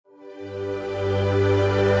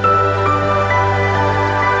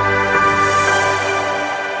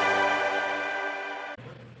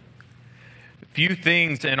Few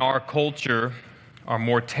things in our culture are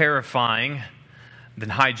more terrifying than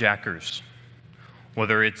hijackers.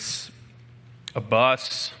 Whether it's a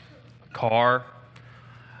bus, a car,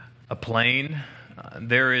 a plane,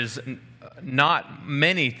 there is not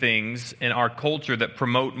many things in our culture that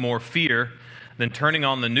promote more fear than turning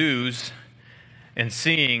on the news and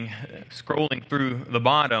seeing, scrolling through the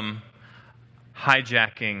bottom,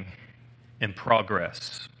 hijacking in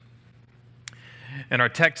progress. In our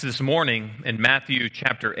text this morning, in Matthew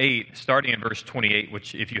chapter 8, starting in verse 28,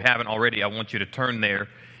 which if you haven't already, I want you to turn there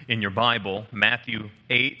in your Bible, Matthew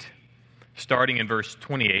 8, starting in verse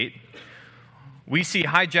 28, we see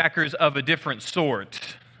hijackers of a different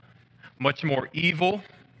sort, much more evil,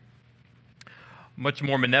 much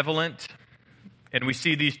more malevolent, and we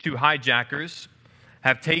see these two hijackers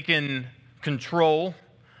have taken control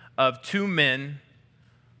of two men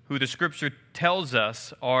who the Scripture tells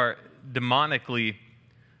us are demonically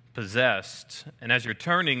possessed. And as you're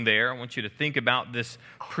turning there, I want you to think about this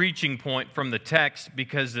preaching point from the text,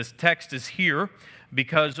 because this text is here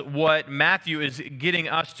because what Matthew is getting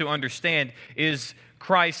us to understand is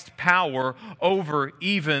Christ's power over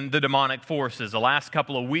even the demonic forces. The last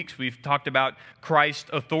couple of weeks, we've talked about Christ's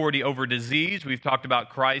authority over disease. We've talked about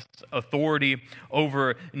Christ's authority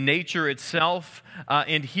over nature itself.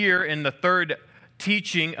 And here in the third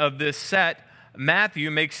teaching of this set, Matthew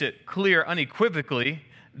makes it clear unequivocally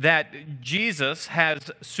that Jesus has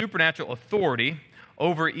supernatural authority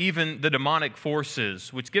over even the demonic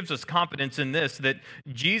forces, which gives us confidence in this, that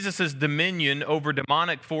Jesus' dominion over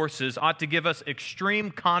demonic forces ought to give us extreme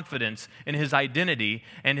confidence in his identity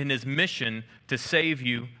and in his mission to save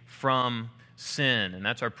you from sin. And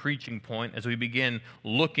that's our preaching point as we begin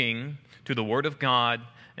looking to the Word of God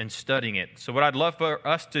and studying it. So what I'd love for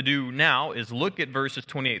us to do now is look at verses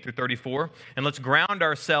 28 through 34, and let's ground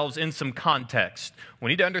ourselves in some context. We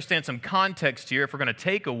need to understand some context here if we're going to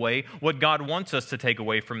take away what God wants us to take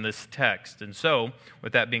away from this text. And so,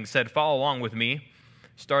 with that being said, follow along with me,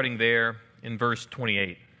 starting there in verse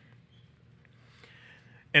 28.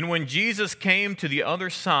 And when Jesus came to the other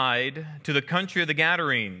side, to the country of the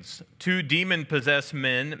Gadarenes, two demon-possessed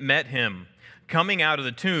men met him, coming out of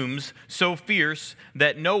the tombs, so fierce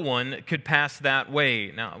that no one could pass that way.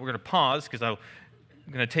 Now, we're going to pause because I'm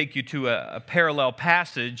going to take you to a parallel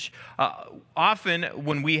passage. Often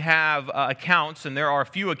when we have accounts, and there are a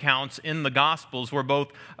few accounts in the Gospels where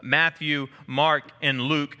both Matthew, Mark, and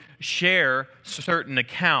Luke share certain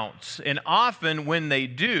accounts. And often when they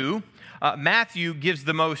do, Matthew gives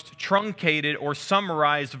the most truncated or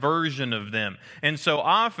summarized version of them. And so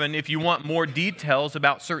often, if you want more details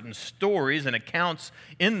about certain stories and accounts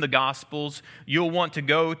in the Gospels, you'll want to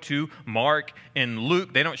go to Mark and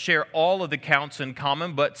Luke. They don't share all of the accounts in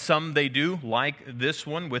common, but some they do, like this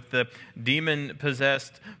one with the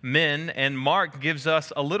demon-possessed men. And Mark gives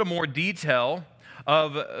us a little more detail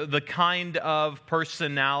of the kind of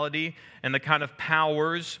personality and the kind of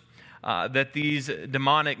powers that these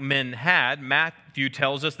demonic men had. Matthew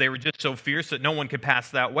tells us they were just so fierce that no one could pass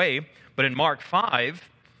that way. But in Mark 5,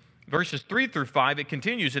 verses 3 through 5, it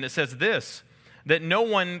continues and it says this, that no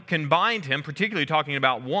one can bind him, particularly talking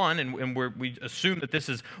about one, and we assume that this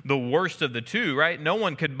is the worst of the two, right? No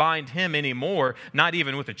one could bind him anymore, not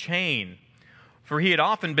even with a chain. For he had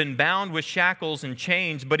often been bound with shackles and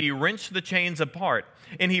chains, but he wrenched the chains apart,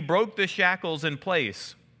 and he broke the shackles in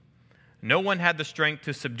place. No one had the strength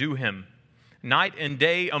to subdue him. Night and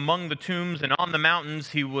day among the tombs and on the mountains,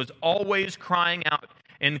 he was always crying out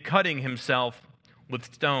and cutting himself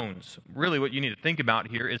with stones. Really what you need to think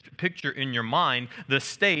about here is picture in your mind the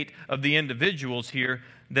state of the individuals here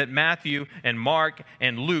that Matthew and Mark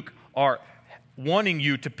and Luke are wanting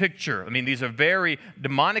you to picture. I mean, these are very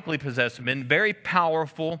demonically possessed men, very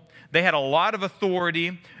powerful. They had a lot of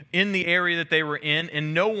authority in the area that they were in,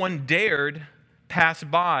 and no one dared pass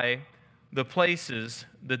by the places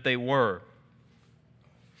that they were.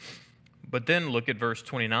 But then look at verse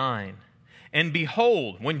 29. And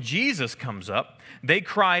behold, when Jesus comes up, they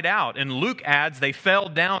cried out. And Luke adds, they fell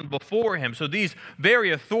down before him. So these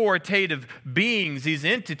very authoritative beings, these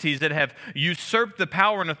entities that have usurped the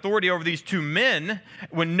power and authority over these two men,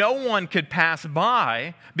 when no one could pass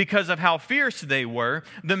by because of how fierce they were,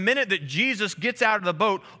 the minute that Jesus gets out of the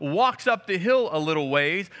boat, walks up the hill a little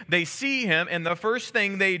ways, they see him, and the first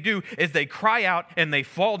thing they do is they cry out and they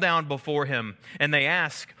fall down before him. And they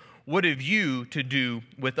ask, what have you to do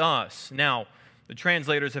with us? Now, the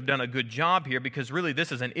translators have done a good job here because really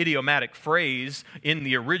this is an idiomatic phrase in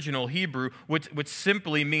the original Hebrew, which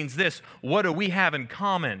simply means this: what do we have in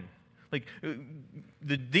common? Like,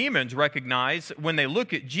 the demons recognize when they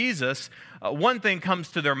look at Jesus, one thing comes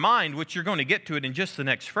to their mind, which you're going to get to it in just the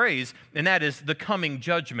next phrase, and that is the coming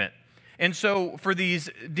judgment. And so for these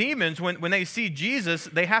demons, when they see Jesus,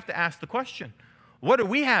 they have to ask the question, what do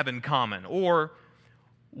we have in common? Or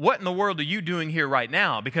what in the world are you doing here right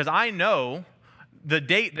now? Because I know the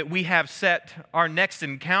date that we have set our next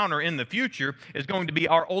encounter in the future is going to be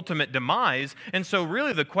our ultimate demise. And so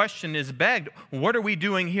really the question is begged, what are we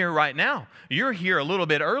doing here right now? You're here a little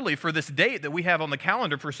bit early for this date that we have on the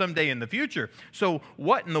calendar for some day in the future. So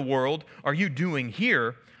what in the world are you doing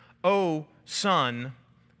here, O Son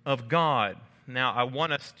of God? Now, I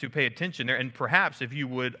want us to pay attention there, and perhaps if you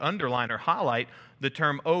would underline or highlight the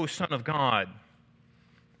term, O Son of God.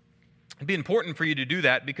 It'd be important for you to do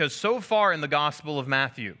that because so far in the Gospel of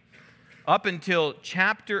Matthew, up until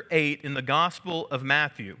chapter 8 in the Gospel of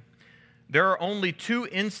Matthew, there are only 2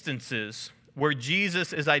 instances where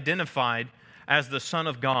Jesus is identified as the Son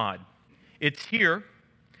of God. It's here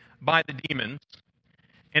by the demons,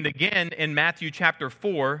 and again in Matthew chapter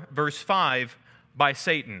 4, verse 5, by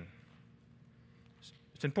Satan.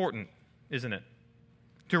 It's important, isn't it?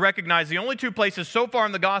 To recognize the only 2 places so far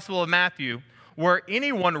in the Gospel of Matthew where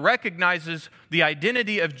anyone recognizes the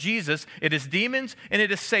identity of Jesus, it is demons and it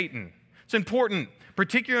is Satan. It's important,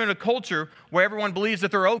 particularly in a culture where everyone believes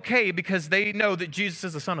that they're okay because they know that Jesus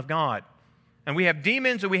is the Son of God. And we have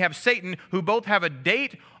demons and we have Satan who both have a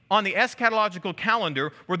date on the eschatological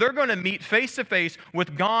calendar where they're going to meet face to face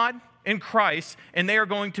with God in Christ, and they are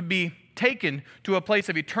going to be taken to a place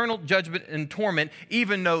of eternal judgment and torment,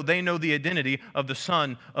 even though they know the identity of the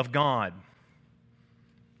Son of God.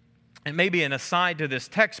 And maybe an aside to this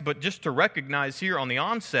text, but just to recognize here on the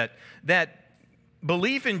onset that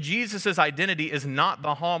belief in Jesus' identity is not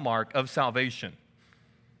the hallmark of salvation.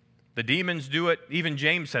 The demons do it. Even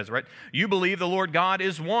James says, right? You believe the Lord God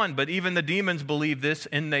is one, but even the demons believe this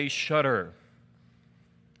and they shudder.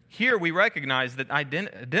 Here we recognize that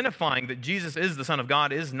identifying that Jesus is the Son of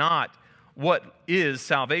God is not what is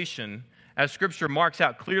salvation. As Scripture marks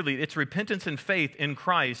out clearly, it's repentance and faith in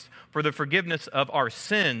Christ for the forgiveness of our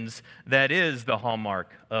sins that is the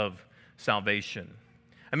hallmark of salvation.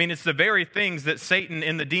 I mean, it's the very things that Satan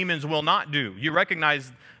and the demons will not do. You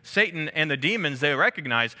recognize Satan and the demons, they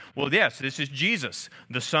recognize, well, yes, this is Jesus,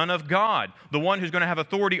 the Son of God, the one who's going to have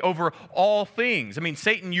authority over all things. I mean,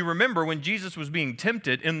 Satan, you remember when Jesus was being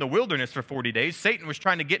tempted in the wilderness for 40 days, Satan was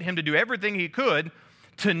trying to get him to do everything he could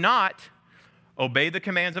to not obey the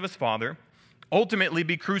commands of his Father, ultimately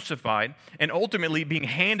be crucified, and ultimately being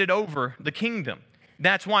handed over the kingdom.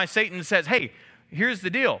 That's why Satan says, hey, here's the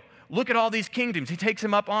deal. Look at all these kingdoms. He takes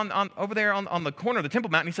him up over there on the corner of the Temple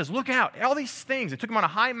Mount, and he says, look out, all these things. He took him on a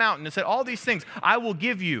high mountain and said, all these things I will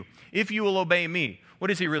give you if you will obey me. What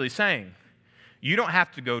is he really saying? You don't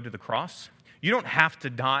have to go to the cross. You don't have to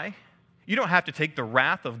die. You don't have to take the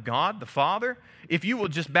wrath of God, the Father. If you will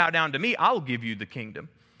just bow down to me, I'll give you the kingdom.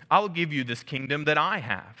 I'll give you this kingdom that I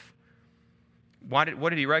have. What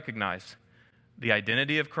did he recognize? The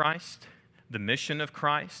identity of Christ, the mission of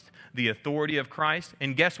Christ, the authority of Christ.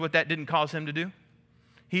 And guess what that didn't cause him to do?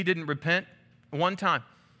 He didn't repent one time.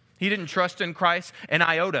 He didn't trust in Christ an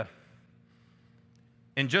iota.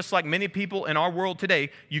 And just like many people in our world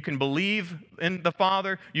today, you can believe in the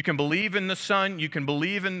Father, you can believe in the Son, you can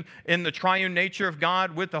believe in the triune nature of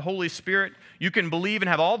God with the Holy Spirit, you can believe and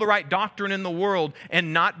have all the right doctrine in the world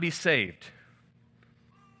and not be saved.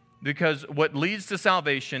 Because what leads to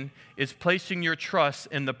salvation is placing your trust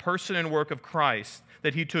in the person and work of Christ,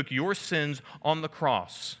 that He took your sins on the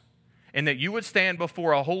cross, and that you would stand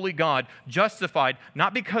before a holy God justified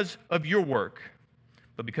not because of your work,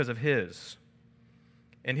 but because of His.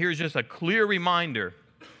 And here's just a clear reminder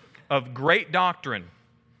of great doctrine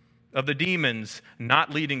of the demons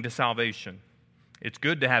not leading to salvation. It's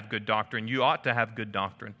good to have good doctrine. You ought to have good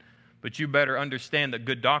doctrine. But you better understand that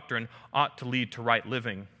good doctrine ought to lead to right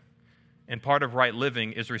living. And part of right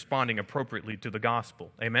living is responding appropriately to the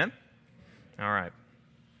gospel. Amen? All right.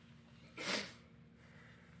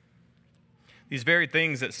 These very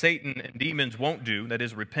things that Satan and demons won't do, that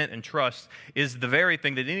is, repent and trust, is the very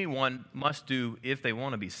thing that anyone must do if they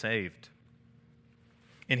want to be saved.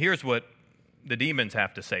 And here's what the demons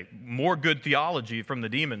have to say. More good theology from the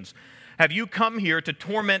demons. Have you come here to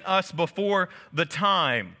torment us before the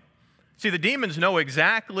time? See, the demons know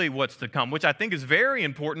exactly what's to come, which I think is very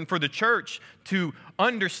important for the church to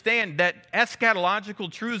understand, that eschatological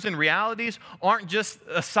truths and realities aren't just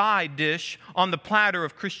a side dish on the platter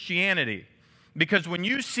of Christianity. Because when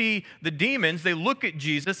you see the demons, they look at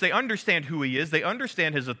Jesus, they understand who He is, they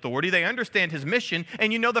understand His authority, they understand His mission,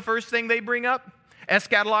 and you know the first thing they bring up?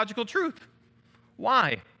 Eschatological truth.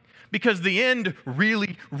 Why? because the end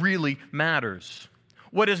really, really matters.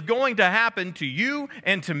 What is going to happen to you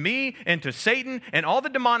and to me and to Satan and all the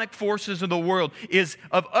demonic forces of the world is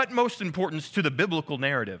of utmost importance to the biblical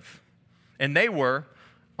narrative. And they were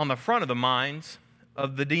on the front of the minds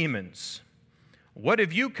of the demons. What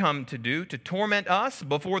have you come to do to torment us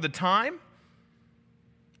before the time?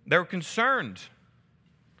 They're concerned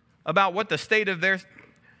about what the state of their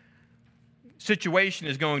situation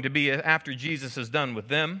is going to be after Jesus is done with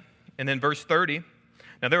them. And then verse 30,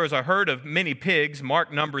 now there was a herd of many pigs.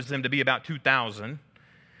 Mark numbers them to be about 2,000.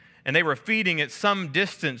 And they were feeding at some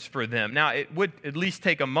distance for them. Now, it would at least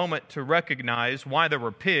take a moment to recognize why there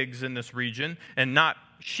were pigs in this region and not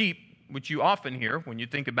sheep, which you often hear when you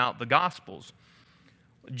think about the Gospels.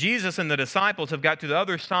 Jesus and the disciples have got to the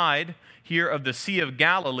other side here of the Sea of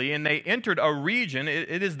Galilee, and they entered a region.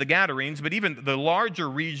 It is the Gadarenes, but even the larger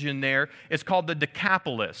region there is called the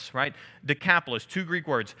Decapolis, right? Decapolis, two Greek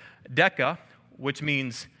words. Deca, which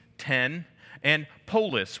means 10, and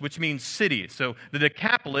polis, which means city. So the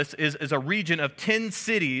Decapolis is a region of 10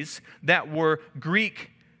 cities that were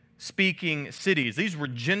Greek-speaking cities. These were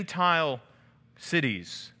Gentile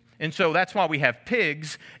cities. And so that's why we have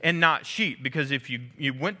pigs and not sheep, because if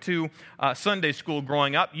you went to Sunday school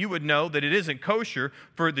growing up, you would know that it isn't kosher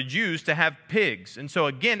for the Jews to have pigs. And so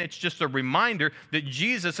again, it's just a reminder that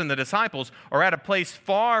Jesus and the disciples are at a place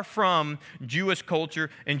far from Jewish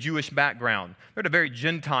culture and Jewish background. They're at a very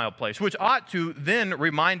Gentile place, which ought to then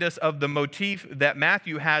remind us of the motif that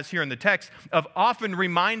Matthew has here in the text of often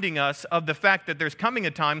reminding us of the fact that there's coming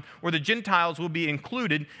a time where the Gentiles will be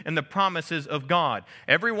included in the promises of God.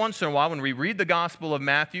 Every once in a while, when we read the Gospel of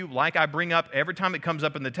Matthew, like I bring up every time it comes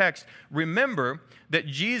up in the text, remember that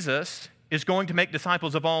Jesus is going to make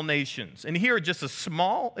disciples of all nations. And here, just a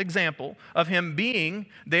small example of him being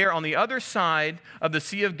there on the other side of the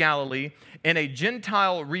Sea of Galilee in a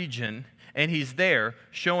Gentile region, and he's there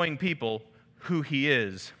showing people who he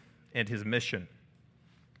is and his mission.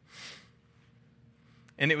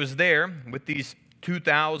 And it was there with these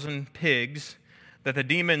 2,000 pigs that the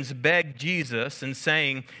demons begged Jesus and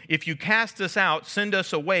saying, "If you cast us out, send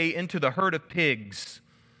us away into the herd of pigs."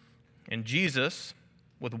 And Jesus,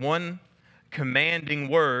 with one commanding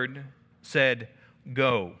word, said,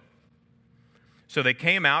 "Go." So they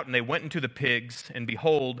came out and they went into the pigs, and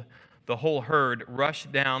behold, the whole herd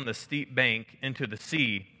rushed down the steep bank into the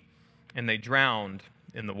sea, and they drowned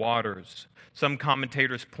in the waters. Some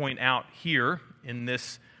commentators point out here in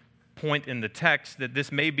this point in the text that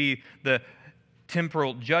this may be the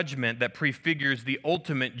temporal judgment that prefigures the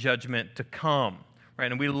ultimate judgment to come.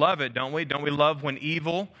 Right? And we love it, don't we? Don't we love when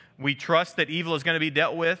we trust that evil is going to be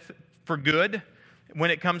dealt with for good when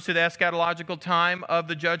it comes to the eschatological time of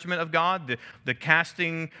the judgment of God, the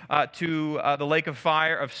casting to the lake of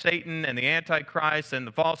fire of Satan and the Antichrist and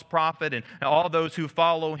the false prophet and all those who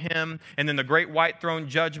follow him, and then the great white throne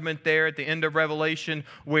judgment there at the end of Revelation,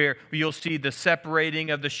 where you'll see the separating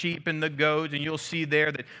of the sheep and the goats, and you'll see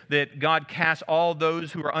there that God casts all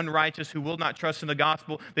those who are unrighteous, who will not trust in the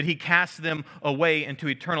gospel, that he casts them away into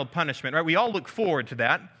eternal punishment. Right? We all look forward to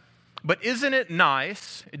that. But isn't it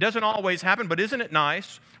nice, it doesn't always happen, but isn't it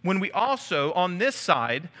nice when we also, on this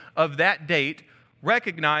side of that date,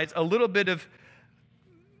 recognize a little bit of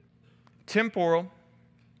temporal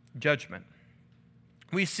judgment?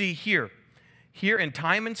 We see here in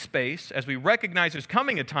time and space, as we recognize there's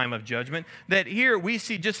coming a time of judgment, that here we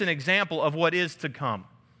see just an example of what is to come.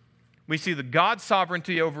 We see the God's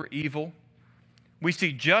sovereignty over evil. We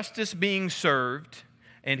see justice being served.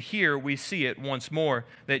 And here we see it once more,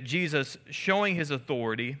 that Jesus showing his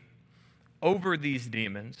authority over these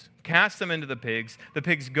demons, casts them into the pigs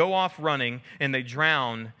go off running, and they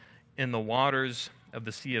drown in the waters of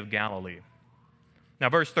the Sea of Galilee. Now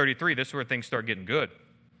verse 33, this is where things start getting good.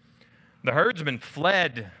 The herdsmen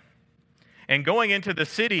fled, and going into the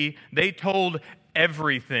city, they told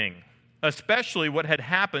everything, especially what had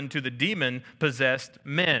happened to the demon-possessed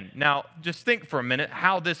men. Now just think for a minute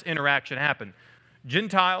how this interaction happened.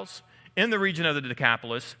 Gentiles in the region of the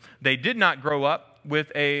Decapolis, they did not grow up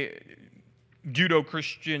with a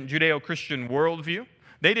Judeo-Christian worldview.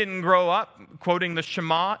 They didn't grow up quoting the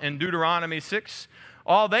Shema in Deuteronomy 6.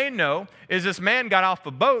 All they know is this man got off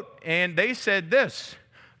a boat and they said this: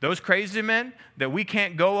 those crazy men that we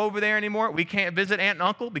can't go over there anymore, we can't visit aunt and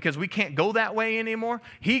uncle because we can't go that way anymore.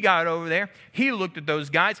 He got over there, he looked at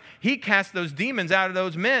those guys, he cast those demons out of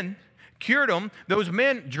those men, cured them, those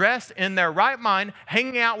men dressed in their right mind,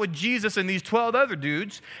 hanging out with Jesus and these 12 other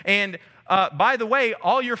dudes. And by the way,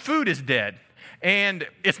 all your food is dead. And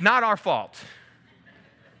it's not our fault.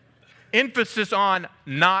 Emphasis on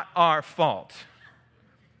not our fault.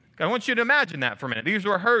 I want you to imagine that for a minute. These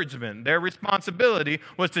were herdsmen. Their responsibility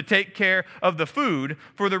was to take care of the food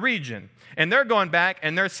for the region. And they're going back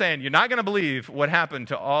and they're saying, you're not going to believe what happened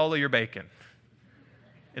to all of your bacon.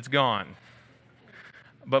 It's gone.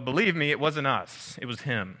 But believe me, it wasn't us. It was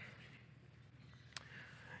him.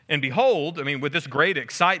 And behold, with this great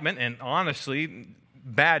excitement and honestly,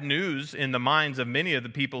 bad news in the minds of many of the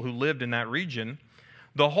people who lived in that region,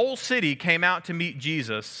 the whole city came out to meet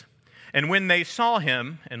Jesus. And when they saw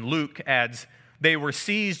him, and Luke adds, they were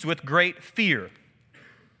seized with great fear.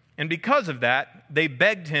 And because of that, they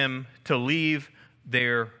begged him to leave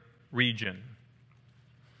their region.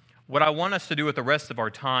 What I want us to do with the rest of our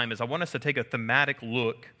time is I want us to take a thematic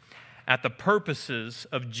look at the purposes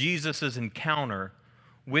of Jesus' encounter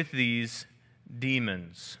with these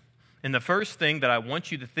demons. And the first thing that I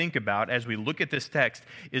want you to think about as we look at this text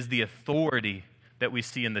is the authority that we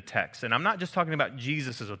see in the text. And I'm not just talking about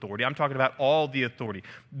Jesus' authority, I'm talking about all the authority.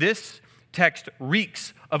 This text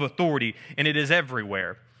reeks of authority, and it is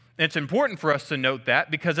everywhere. And it's important for us to note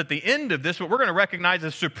that because at the end of this, what we're going to recognize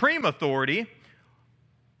as supreme authority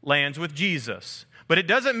lands with Jesus. But it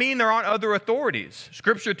doesn't mean there aren't other authorities.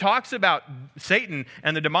 Scripture talks about Satan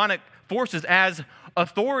and the demonic forces as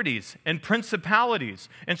authorities and principalities.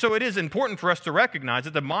 And so it is important for us to recognize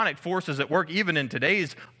that the demonic forces at work, even in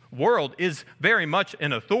today's world, is very much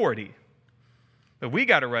an authority. But we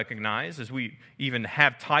got to recognize, as we even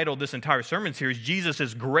have titled this entire sermon series, Jesus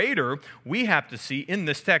is greater. We have to see in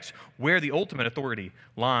this text where the ultimate authority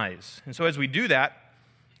lies. And so as we do that,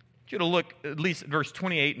 I want you to look at least at verse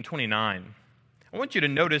 28 and 29. I want you to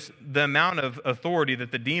notice the amount of authority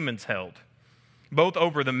that the demons held, both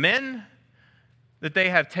over the men that they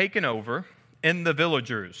have taken over and the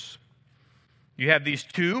villagers. You have these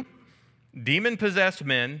two demon-possessed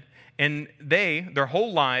men, and their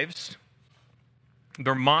whole lives,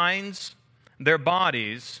 their minds, their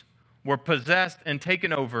bodies were possessed and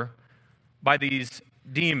taken over by these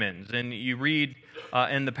demons. And you read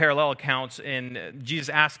in the parallel accounts, and Jesus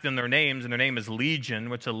asked them their names, and their name is Legion,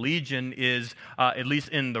 which a legion is, at least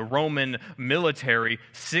in the Roman military,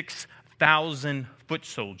 6,000 foot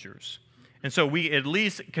soldiers. And so we at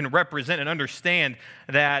least can represent and understand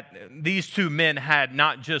that these two men had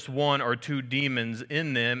not just one or two demons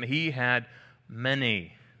in them. He had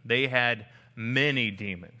many. They had many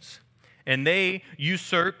demons. And they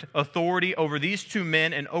usurped authority over these two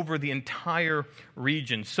men and over the entire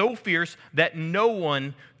region. So fierce that no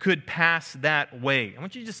one could pass that way. I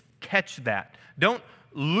want you to just catch that. Don't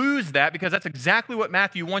lose that, because that's exactly what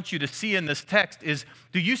Matthew wants you to see in this text is,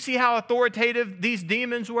 do you see how authoritative these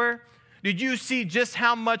demons were? Did you see just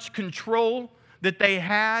how much control that they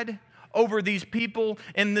had over these people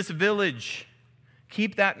in this village?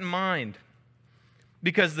 Keep that in mind,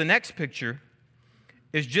 because the next picture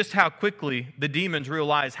is just how quickly the demons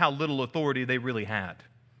realized how little authority they really had.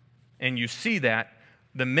 And you see that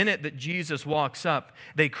the minute that Jesus walks up,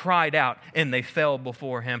 they cried out and they fell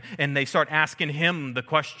before him, and they start asking him the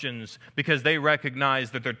questions because they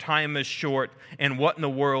recognize that their time is short, and what in the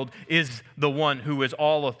world is the one who is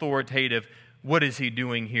all authoritative? What is he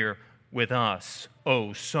doing here with us,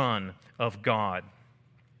 O Son of God?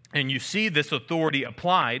 And you see this authority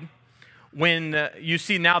applied when you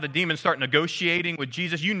see now the demons start negotiating with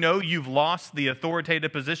Jesus. You know you've lost the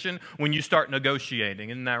authoritative position when you start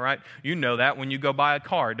negotiating. Isn't that right? You know that when you go buy a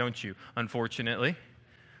car, don't you? Unfortunately.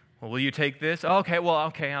 Well, will you take this? Okay,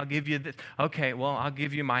 I'll give you this. Okay, well, I'll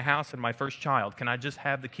give you my house and my first child. Can I just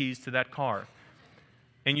have the keys to that car?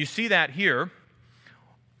 And you see that here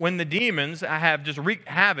when the demons have just wreaked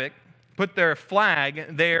havoc, put their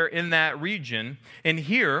flag there in that region. And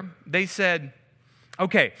here they said,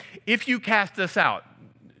 okay, if you cast us out,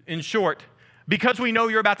 in short, because we know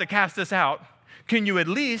you're about to cast us out, can you at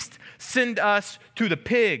least send us to the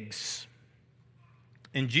pigs?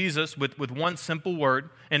 And Jesus, with one simple word,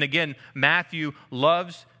 and again, Matthew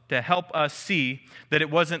loves to help us see that it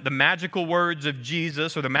wasn't the magical words of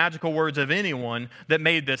Jesus or the magical words of anyone that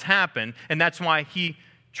made this happen, and that's why he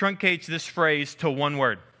truncates this phrase to one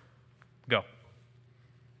word: go.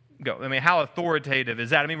 Go. How authoritative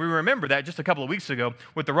is that? We remember that just a couple of weeks ago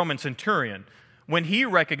with the Roman centurion when he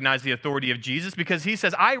recognized the authority of Jesus, because he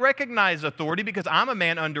says, I recognize authority because I'm a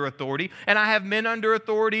man under authority, and I have men under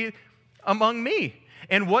authority among me.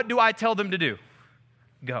 And what do I tell them to do?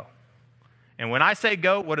 Go. And when I say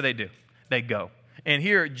go, what do? They go. And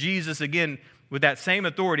here Jesus, again, with that same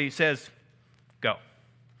authority, says, go.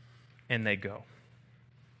 And they go.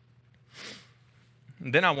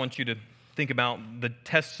 And then I want you to think about the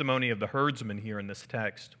testimony of the herdsmen here in this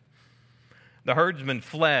text. The herdsmen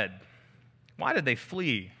fled. Why did they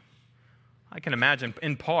flee? I can imagine,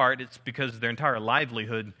 in part, it's because their entire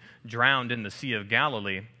livelihood drowned in the Sea of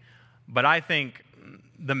Galilee. But I think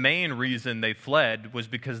the main reason they fled was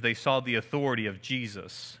because they saw the authority of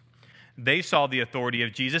Jesus. They saw the authority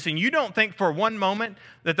of Jesus. And you don't think for one moment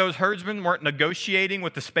that those herdsmen weren't negotiating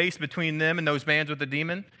with the space between them and those bands with the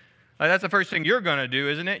demon? Like, that's the first thing you're going to do,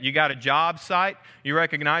 isn't it? You got a job site. You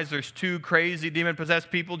recognize there's two crazy demon-possessed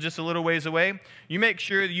people just a little ways away. You make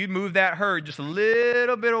sure that you move that herd just a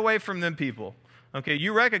little bit away from them people. Okay,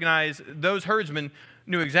 you recognize those herdsmen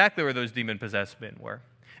knew exactly where those demon-possessed men were.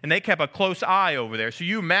 And they kept a close eye over there. So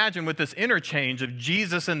you imagine with this interchange of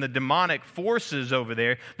Jesus and the demonic forces over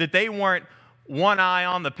there, that they weren't one eye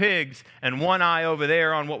on the pigs and one eye over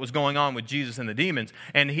there on what was going on with Jesus and the demons.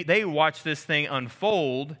 And they watched this thing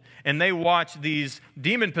unfold, and they watched these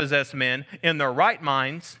demon-possessed men in their right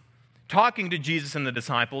minds talking to Jesus and the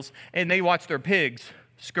disciples, and they watched their pigs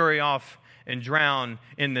scurry off and drown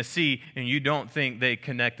in the sea, and you don't think they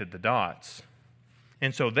connected the dots.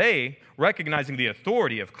 And so they, recognizing the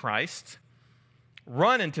authority of Christ,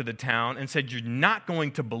 run into the town and said, "You're not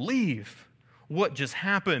going to believe what just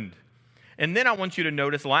happened." And then I want you to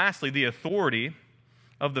notice, lastly, the authority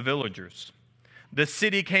of the villagers. The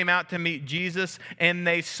city came out to meet Jesus, and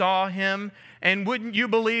they saw him. And wouldn't you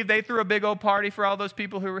believe they threw a big old party for all those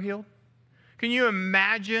people who were healed? Can you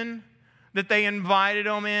imagine that they invited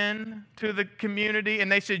them in to the community?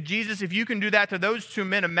 And they said, "Jesus, if you can do that to those two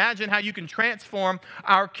men, imagine how you can transform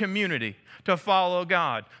our community to follow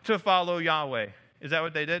God, to follow Yahweh." Is that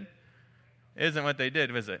what they did? Isn't what they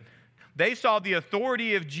did, is it? They saw the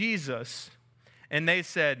authority of Jesus, and they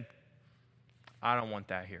said, "I don't want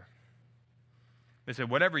that here." They said,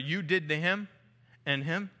 "Whatever you did to him and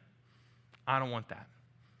him, I don't want that.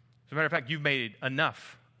 As a matter of fact, you've made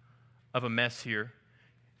enough of a mess here.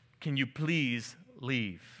 Can you please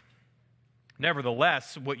leave?"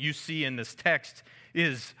 Nevertheless, what you see in this text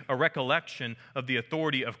is a recollection of the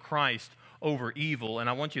authority of Christ over evil, and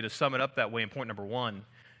I want you to sum it up that way in point number 1.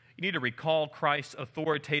 You need to recall Christ's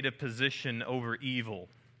authoritative position over evil.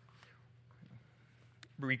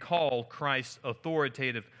 Recall Christ's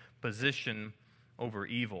authoritative position over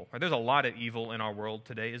evil. There's a lot of evil in our world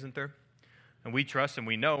today, isn't there? And we trust and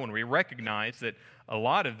we know and we recognize that a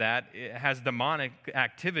lot of that has demonic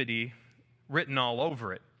activity written all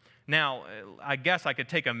over it. Now, I guess I could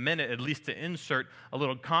take a minute at least to insert a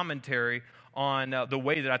little commentary on the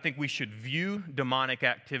way that I think we should view demonic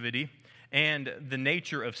activity and the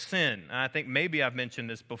nature of sin. And I think maybe I've mentioned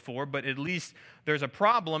this before, but at least there's a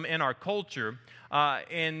problem in our culture,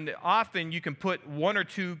 and often you can put one or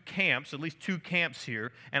two camps, at least two camps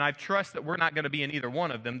here, and I trust that we're not going to be in either one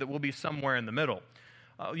of them, that we'll be somewhere in the middle.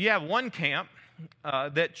 You have one camp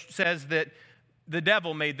that says that the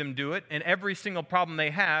devil made them do it, and every single problem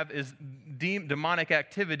they have is demonic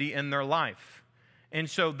activity in their life. And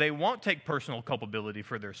so they won't take personal culpability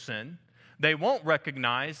for their sin. They won't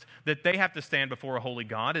recognize that they have to stand before a holy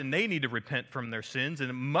God and they need to repent from their sins.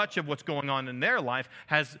 And much of what's going on in their life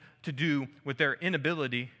has to do with their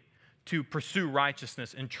inability to pursue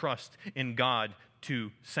righteousness and trust in God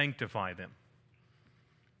to sanctify them.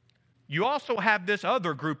 You also have this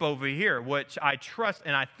other group over here, which I trust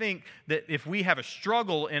and I think that if we have a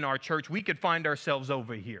struggle in our church, we could find ourselves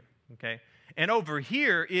over here, okay? And over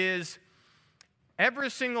here is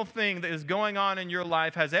every single thing that is going on in your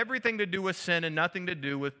life has everything to do with sin and nothing to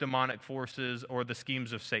do with demonic forces or the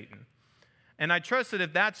schemes of Satan. And I trust that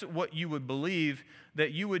if that's what you would believe,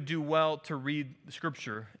 that you would do well to read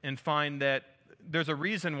Scripture and find that there's a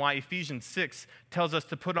reason why Ephesians 6 tells us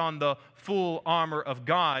to put on the full armor of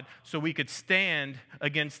God so we could stand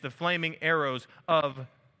against the flaming arrows of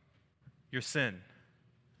your sin.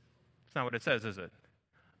 It's not what it says, is it?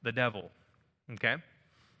 The devil, okay?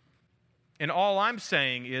 And all I'm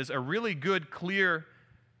saying is a really good, clear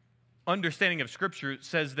understanding of Scripture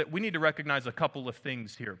says that we need to recognize a couple of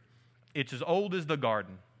things here. It's as old as the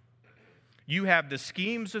garden. You have the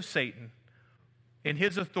schemes of Satan and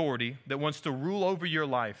his authority that wants to rule over your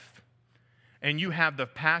life. And you have the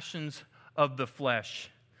passions of the flesh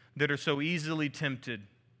that are so easily tempted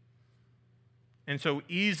and so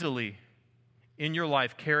easily in your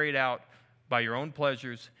life carried out by your own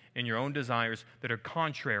pleasures and your own desires that are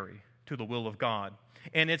contrary to the will of God.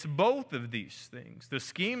 And it's both of these things, the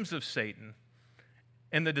schemes of Satan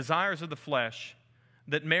and the desires of the flesh,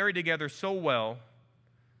 that marry together so well,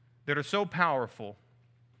 that are so powerful,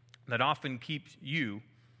 that often keeps you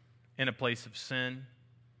in a place of sin,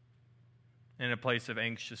 in a place of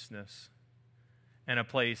anxiousness, and a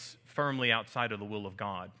place firmly outside of the will of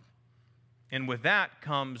God. And with that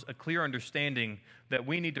comes a clear understanding that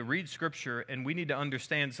we need to read Scripture and we need to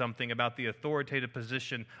understand something about the authoritative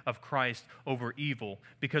position of Christ over evil,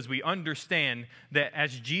 because we understand that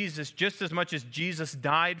as Jesus, just as much as Jesus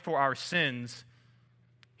died for our sins,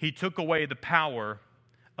 he took away the power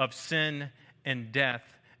of sin and death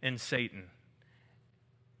and Satan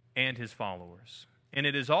and his followers. And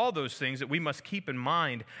it is all those things that we must keep in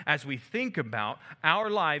mind as we think about our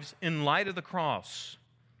lives in light of the cross.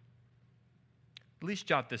 At least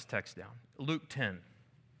jot this text down. Luke 10.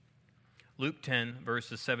 Luke 10,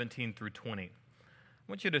 verses 17 through 20. I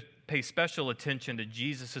want you to pay special attention to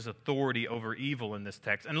Jesus' authority over evil in this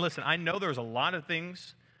text. And listen, I know there's a lot of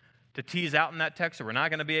things to tease out in that text that we're not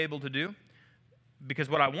going to be able to do, because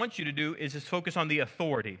what I want you to do is just focus on the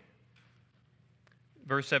authority.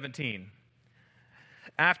 Verse 17.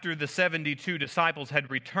 After the 72 disciples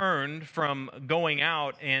had returned from going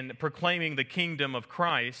out and proclaiming the kingdom of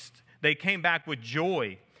Christ, they came back with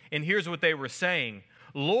joy. And here's what they were saying: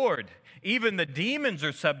 Lord, even the demons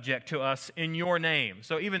are subject to us in your name.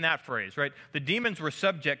 So even that phrase, right? The demons were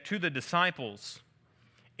subject to the disciples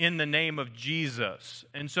in the name of Jesus.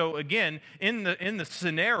 And so again, in the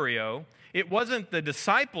scenario, it wasn't the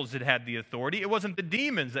disciples that had the authority. It wasn't the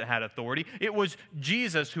demons that had authority. It was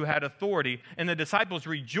Jesus who had authority. And the disciples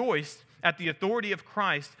rejoiced at the authority of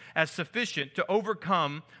Christ as sufficient to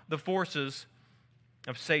overcome the forces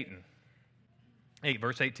of Satan.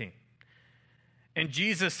 Verse 18. And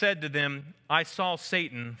Jesus said to them, I saw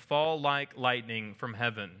Satan fall like lightning from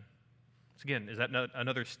heaven. So again, is that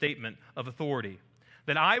another statement of authority?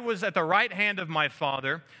 That I was at the right hand of my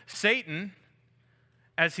Father. Satan,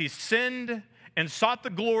 as he sinned and sought the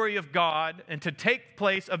glory of God and to take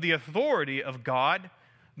place of the authority of God,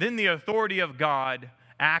 then the authority of God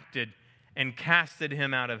acted and casted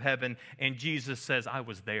him out of heaven. And Jesus says, I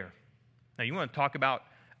was there. Now, you want to talk about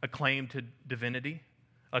a claim to divinity,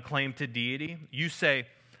 a claim to deity? You say,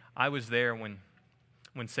 I was there when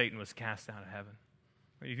Satan was cast out of heaven.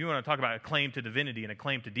 If you want to talk about a claim to divinity and a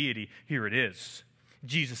claim to deity, here it is.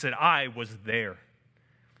 Jesus said, I was there.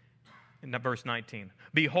 In verse 19,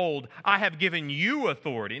 behold, I have given you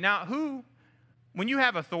authority. Now, when you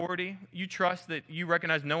have authority, you trust that you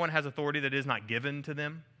recognize no one has authority that is not given to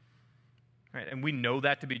them. Right? And we know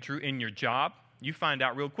that to be true in your job. You find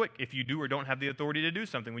out real quick if you do or don't have the authority to do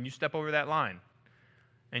something when you step over that line.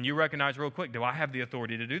 And you recognize real quick, do I have the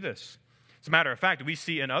authority to do this? As a matter of fact, we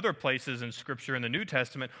see in other places in Scripture in the New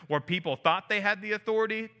Testament where people thought they had the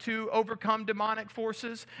authority to overcome demonic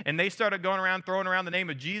forces, and they started going around throwing around the name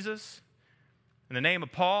of Jesus and the name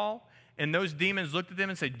of Paul, and those demons looked at them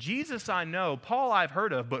and said, Jesus I know, Paul I've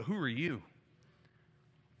heard of, but who are you?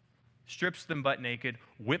 Strips them butt naked,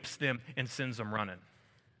 whips them, and sends them running.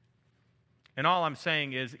 And all I'm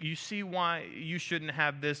saying is, you see why you shouldn't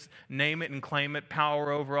have this name it and claim it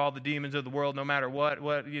power over all the demons of the world, no matter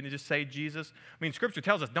what you just say Jesus. I mean, Scripture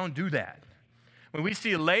tells us don't do that. When we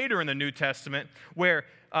see later in the New Testament where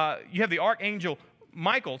you have the archangel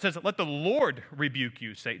Michael says, let the Lord rebuke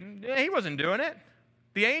you, Satan. He wasn't doing it.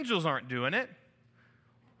 The angels aren't doing it.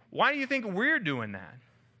 Why do you think we're doing that?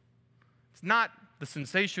 It's not the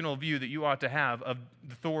sensational view that you ought to have of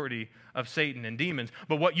the authority of Satan and demons.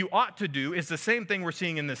 But what you ought to do is the same thing we're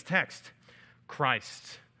seeing in this text.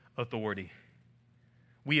 Christ's authority.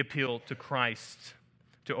 We appeal to Christ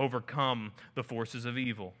to overcome the forces of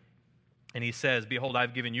evil. And he says, behold,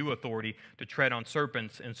 I've given you authority to tread on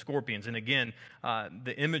serpents and scorpions. And again,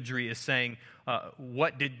 the imagery is saying,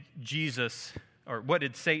 what did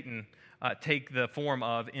Satan take the form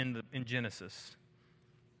of in Genesis?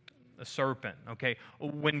 A serpent, okay?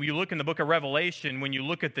 When you look in the book of Revelation, when you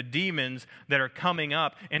look at the demons that are coming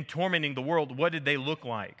up and tormenting the world, what did they look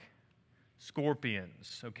like?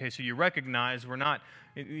 Scorpions, okay? So you recognize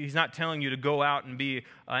he's not telling you to go out and be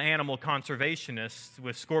an animal conservationist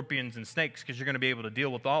with scorpions and snakes because you're going to be able to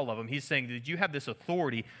deal with all of them. He's saying that you have this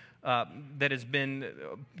authority that has been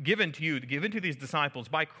given to these disciples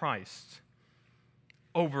by Christ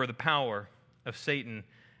over the power of Satan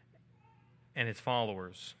and his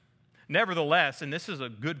followers. Nevertheless, and this is a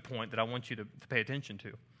good point that I want you to pay attention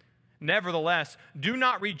to. Nevertheless, do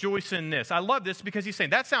not rejoice in this. I love this because he's saying,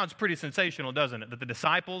 that sounds pretty sensational, doesn't it? That the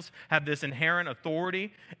disciples have this inherent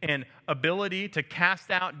authority and ability to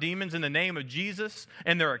cast out demons in the name of Jesus,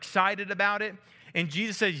 and they're excited about it. And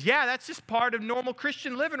Jesus says, yeah, that's just part of normal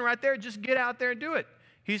Christian living right there. Just get out there and do it.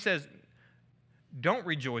 He says, don't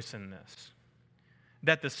rejoice in this,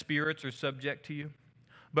 that the spirits are subject to you,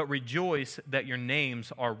 but rejoice that your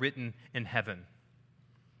names are written in heaven.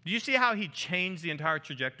 Do you see how he changed the entire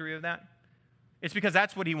trajectory of that? It's because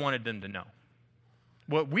that's what he wanted them to know.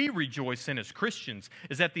 what we rejoice in as Christians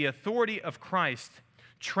is that the authority of Christ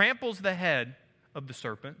tramples the head of the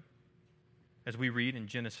serpent, as we read in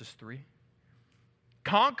Genesis 3,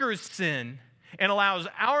 conquers sin, and allows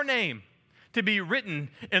our name to be written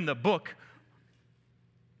in the book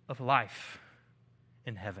of life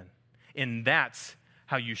in heaven. And that's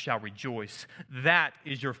how you shall rejoice. That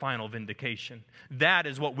is your final vindication. That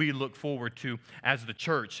is what we look forward to as the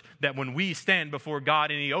church, that when we stand before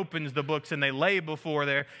God and He opens the books and they lay before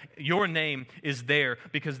there, your name is there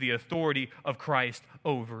because the authority of Christ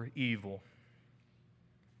over evil.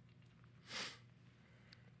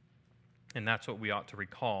 And that's what we ought to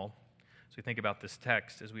recall. As we think about this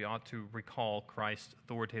text, is we ought to recall Christ's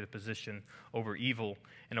authoritative position over evil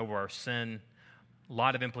and over our sin. A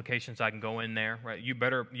lot of implications I can go in there, right? You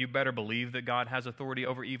better believe that God has authority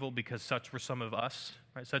over evil, because such were some of us,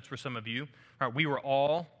 right? Such were some of you. Right? We were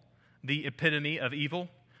all the epitome of evil.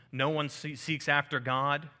 No one seeks after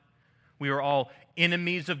God. We are all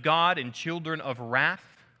enemies of God and children of wrath.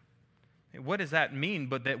 What does that mean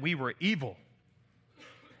but that we were evil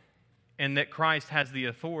and that Christ has the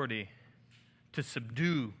authority to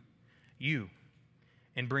subdue you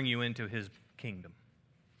and bring you into His kingdom?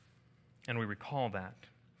 And we recall that.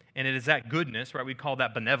 And it is that goodness, right? We'd call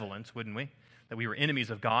that benevolence, wouldn't we? That we were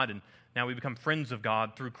enemies of God and now we become friends of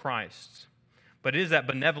God through Christ. But it is that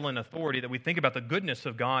benevolent authority that we think about the goodness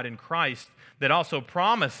of God in Christ that also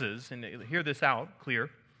promises, and hear this out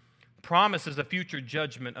clear, promises a future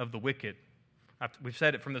judgment of the wicked. We've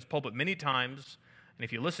said it from this pulpit many times, and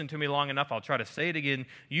if you listen to me long enough, I'll try to say it again.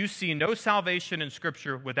 You see no salvation in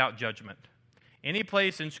Scripture without judgment. Any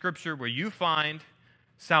place in Scripture where you find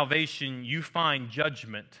salvation, you find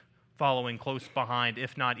judgment following close behind,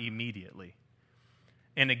 if not immediately.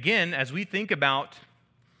 And again, as we think about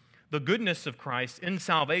the goodness of Christ in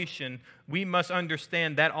salvation, we must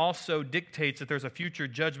understand that also dictates that there's a future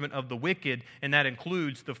judgment of the wicked, and that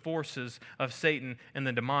includes the forces of Satan and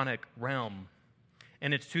the demonic realm.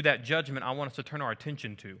 And it's to that judgment I want us to turn our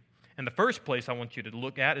attention to. And the first place I want you to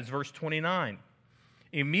look at is verse 29.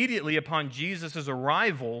 Immediately upon Jesus'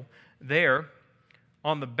 arrival there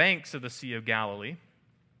on the banks of the Sea of Galilee,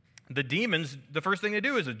 the demons, the first thing they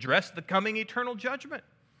do is address the coming eternal judgment.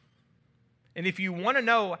 And if you want to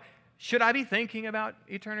know, should I be thinking about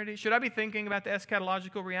eternity? Should I be thinking about the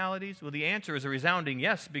eschatological realities? Well, the answer is a resounding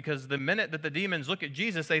yes, because the minute that the demons look at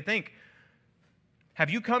Jesus, they think, have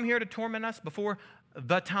you come here to torment us before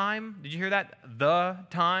the time? Did you hear that? The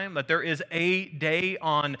time. That there is a day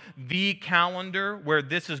on the calendar where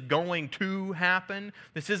this is going to happen.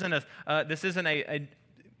 This isn't a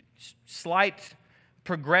slight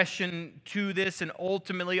progression to this, and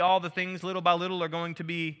ultimately all the things little by little are going to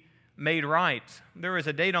be made right. There is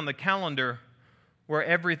a date on the calendar where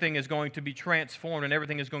everything is going to be transformed and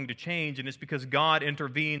everything is going to change, and it's because God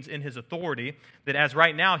intervenes in His authority, that as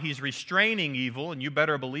right now He's restraining evil, and you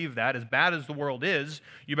better believe that. As bad as the world is,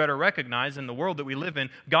 you better recognize in the world that we live in,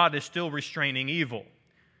 God is still restraining evil.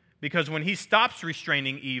 Because when He stops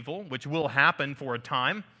restraining evil, which will happen for a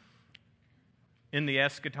time in the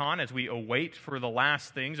eschaton as we await for the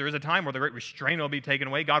last things, there is a time where the great restraint will be taken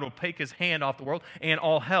away. God will take His hand off the world, and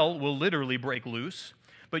all hell will literally break loose.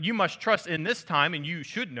 But you must trust in this time, and you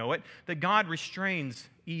should know it, that God restrains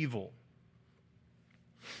evil.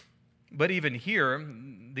 But even here,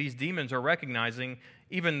 these demons are recognizing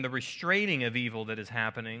even the restraining of evil that is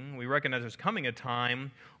happening. We recognize there's coming a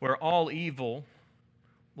time where all evil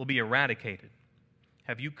will be eradicated.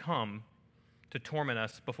 Have you come to torment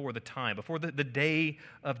us before the time, before the day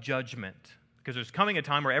of judgment? Because there's coming a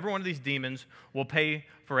time where every one of these demons will pay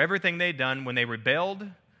for everything they've done when they rebelled.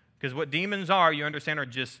 Because what demons are, you understand, are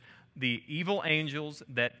just the evil angels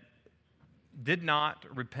that did not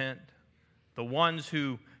repent, the ones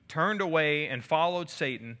who turned away and followed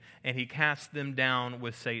Satan, and He cast them down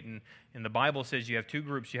with Satan. And the Bible says you have two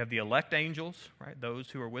groups. You have the elect angels, right,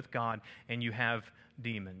 those who are with God, and you have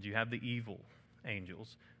demons. You have the evil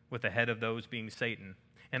angels, with the head of those being Satan.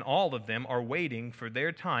 And all of them are waiting for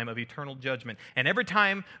their time of eternal judgment. And every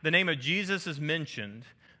time the name of Jesus is mentioned,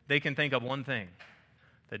 they can think of one thing: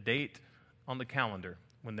 the date on the calendar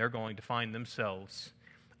when they're going to find themselves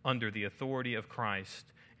under the authority of Christ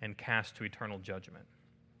and cast to eternal judgment.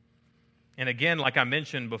 And again, like I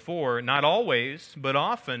mentioned before, not always, but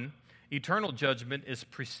often, eternal judgment is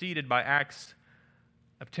preceded by acts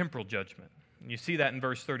of temporal judgment. And you see that in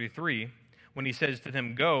verse 33, when He says to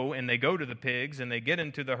them, go, and they go to the pigs, and they get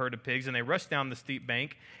into the herd of pigs, and they rush down the steep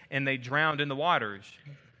bank, and they drowned in the waters.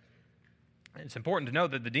 It's important to know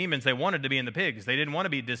that the demons, they wanted to be in the pigs. They didn't want to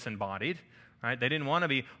be disembodied, right? They didn't want to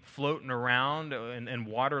be floating around in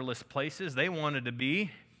waterless places. They wanted to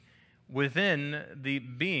be within the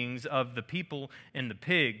beings of the people and the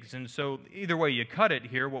pigs. And so either way you cut it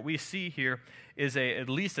here, what we see here is at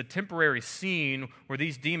least a temporary scene where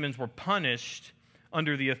these demons were punished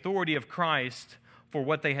under the authority of Christ for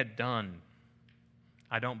what they had done.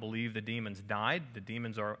 I don't believe the demons died. The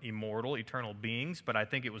demons are immortal, eternal beings, but I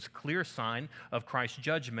think it was a clear sign of Christ's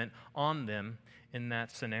judgment on them in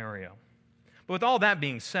that scenario. But with all that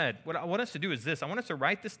being said, what I want us to do is this. I want us to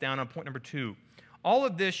write this down on point number 2. All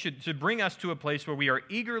of this should bring us to a place where we are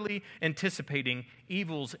eagerly anticipating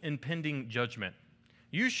evil's impending judgment.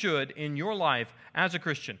 You should, in your life as a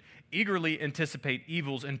Christian, eagerly anticipate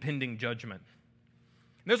evil's impending judgment.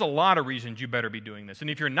 There's a lot of reasons you better be doing this. And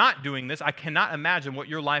if you're not doing this, I cannot imagine what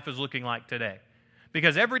your life is looking like today.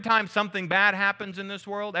 Because every time something bad happens in this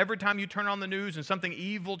world, every time you turn on the news and something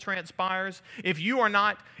evil transpires, if you are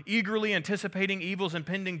not eagerly anticipating evil's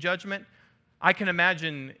impending judgment, I can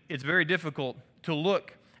imagine it's very difficult to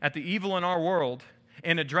look at the evil in our world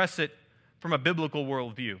and address it from a biblical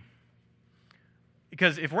worldview.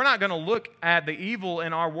 Because if we're not going to look at the evil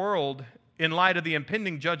in our world in light of the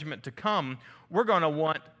impending judgment to come, we're going to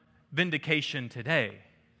want vindication today.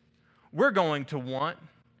 We're going to want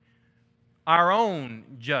our own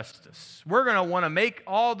justice. We're going to want to make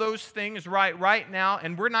all those things right now,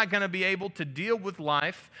 and we're not going to be able to deal with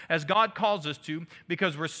life as God calls us to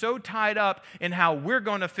because we're so tied up in how we're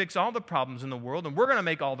going to fix all the problems in the world, and we're going to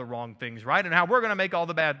make all the wrong things right, and how we're going to make all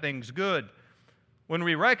the bad things good. When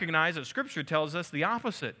we recognize that Scripture tells us the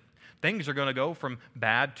opposite. Things are going to go from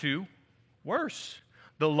bad to worse.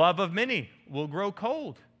 The love of many will grow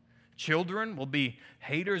cold. Children will be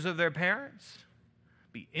haters of their parents,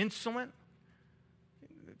 be insolent.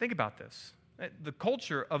 Think about this. The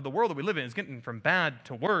culture of the world that we live in is getting from bad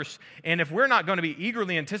to worse. And if we're not going to be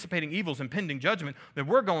eagerly anticipating evil's impending judgment, then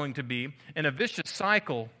we're going to be in a vicious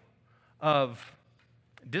cycle of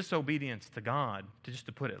disobedience to God, just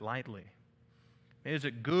to put it lightly. Is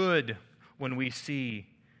it good when we see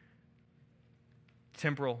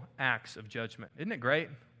temporal acts of judgment? Isn't it great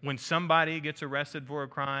when somebody gets arrested for a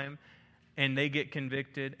crime and they get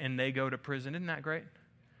convicted and they go to prison? Isn't that great?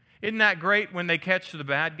 Isn't that great when they catch the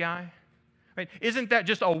bad guy? Right? Isn't that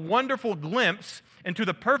just a wonderful glimpse into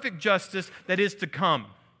the perfect justice that is to come?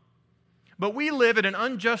 But we live in an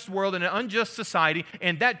unjust world, in an unjust society,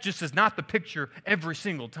 and that just is not the picture every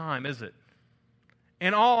single time, is it?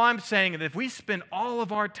 And all I'm saying is that if we spend all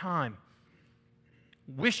of our time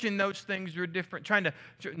wishing those things were different,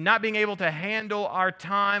 not being able to handle our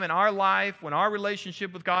time and our life, when our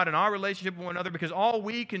relationship with God and our relationship with one another, because all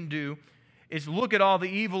we can do is look at all the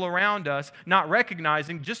evil around us, not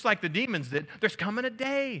recognizing, just like the demons did, there's coming a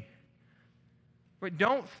day. But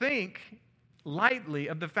don't think lightly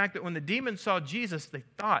of the fact that when the demons saw Jesus, they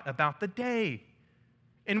thought about the day.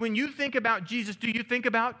 And when you think about Jesus, do you think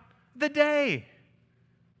about the day?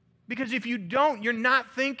 Because if you don't, you're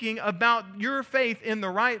not thinking about your faith in the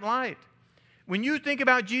right light. When you think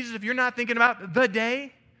about Jesus, if you're not thinking about the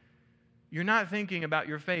day, you're not thinking about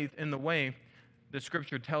your faith in the way that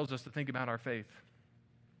Scripture tells us to think about our faith.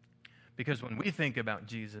 Because when we think about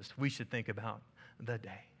Jesus, we should think about the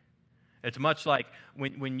day. It's much like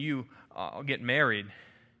when you get married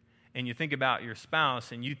and you think about your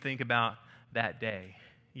spouse and you think about that day,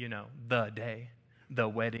 the day, the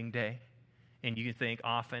wedding day. And you think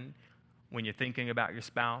often when you're thinking about your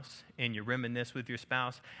spouse and you reminisce with your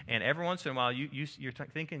spouse, and every once in a while you're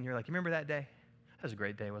thinking, you're like, you remember that day? That was a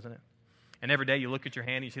great day, wasn't it? And every day you look at your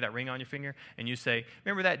hand and you see that ring on your finger and you say,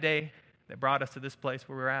 remember that day that brought us to this place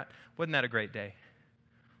where we're at? Wasn't that a great day?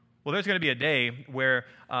 Well, there's going to be a day where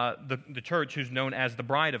the church, who's known as the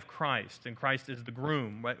bride of Christ, and Christ is the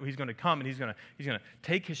groom, right? He's going to come and he's going to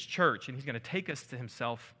take his church and he's going to take us to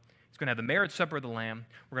himself. He's going to have the marriage supper of the Lamb.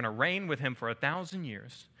 We're going to reign with him for 1,000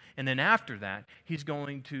 years. And then after that, he's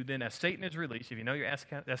going to then, as Satan is released, if you know your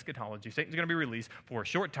eschatology, Satan's going to be released for a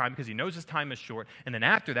short time because he knows his time is short. And then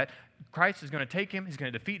after that, Christ is going to take him, he's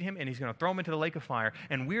going to defeat him, and he's going to throw him into the lake of fire.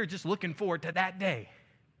 And we're just looking forward to that day.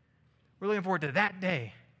 We're looking forward to that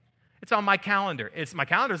day. It's on my calendar. My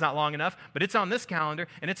calendar's not long enough, but it's on this calendar,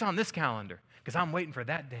 and it's on this calendar because I'm waiting for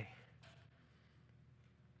that day.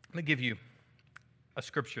 Let me give you a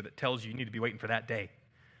scripture that tells you need to be waiting for that day.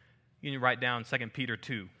 You need to write down 2 Peter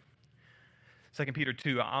 2. 2 Peter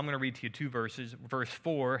 2, I'm going to read to you 2 verses, verse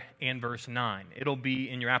 4 and verse 9. It'll be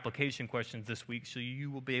in your application questions this week, so you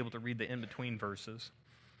will be able to read the in-between verses.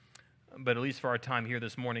 But at least for our time here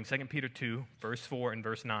this morning, 2 Peter 2, verse 4 and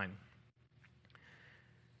verse 9.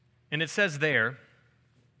 And it says there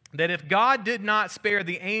that if God did not spare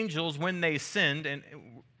the angels when they sinned, and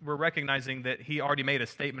we're recognizing that he already made a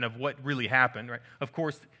statement of what really happened, right? Of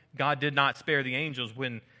course, God did not spare the angels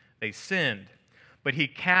when They sinned. But he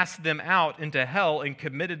cast them out into hell and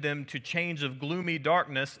committed them to chains of gloomy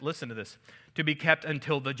darkness, listen to this, to be kept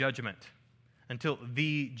until the judgment. Until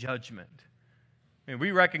the judgment. I mean,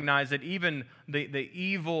 we recognize that even the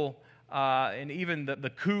evil and even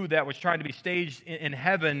the coup that was trying to be staged in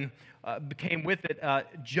heaven came with it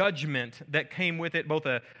judgment that came with it, both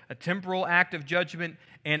a temporal act of judgment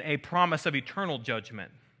and a promise of eternal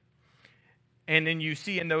judgment. And then you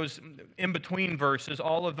see in those in-between verses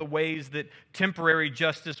all of the ways that temporary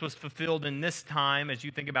justice was fulfilled in this time, as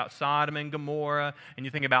you think about Sodom and Gomorrah, and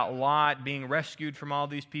you think about Lot being rescued from all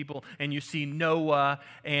these people, and you see Noah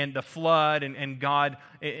and the flood, and God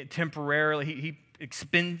temporarily, he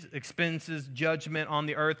expenses judgment on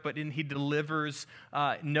the earth, but then he delivers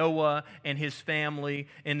Noah and his family.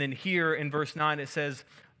 And then here in verse 9 it says,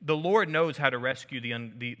 the Lord knows how to rescue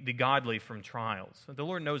the godly from trials. The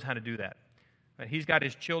Lord knows how to do that. He's got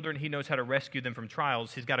his children. He knows how to rescue them from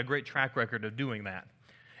trials. He's got a great track record of doing that.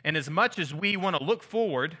 And as much as we want to look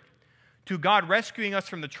forward to God rescuing us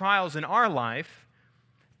from the trials in our life,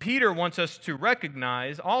 Peter wants us to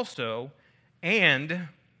recognize also, and,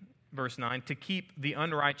 verse 9, to keep the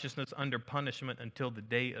unrighteousness under punishment until the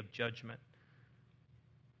day of judgment.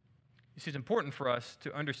 You see, it's important for us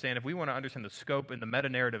to understand, if we want to understand the scope and the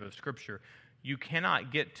meta-narrative of Scripture, you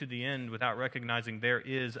cannot get to the end without recognizing there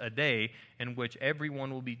is a day in which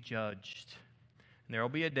everyone will be judged. And there will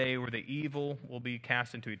be a day where the evil will be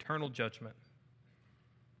cast into eternal judgment.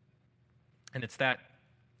 And it's that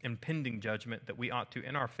impending judgment that we ought to,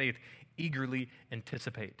 in our faith, eagerly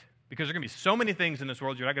anticipate. Because there are going to be so many things in this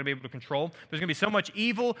world you're not going to be able to control. There's going to be so much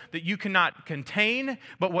evil that you cannot contain.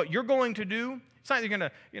 But what you're going to do, it's not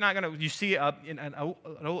you see an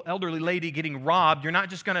old elderly lady getting robbed. You're not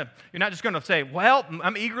just going to say, well,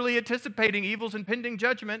 I'm eagerly anticipating evil's impending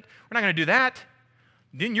judgment. We're not going to do that.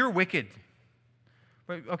 Then you're wicked.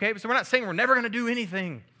 Okay, so we're not saying we're never going to do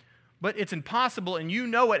anything. But it's impossible, and you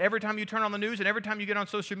know it every time you turn on the news and every time you get on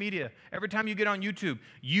social media, every time you get on YouTube.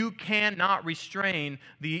 You cannot restrain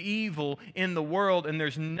the evil in the world, and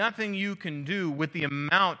there's nothing you can do with the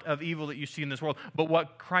amount of evil that you see in this world. But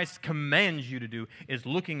what Christ commands you to do is,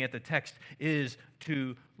 looking at the text, is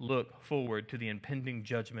to look forward to the impending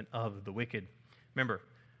judgment of the wicked. Remember,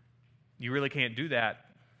 you really can't do that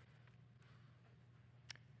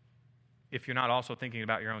if you're not also thinking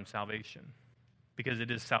about your own salvation. Because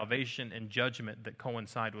it is salvation and judgment that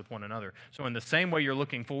coincide with one another. So in the same way you're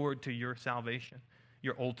looking forward to your salvation,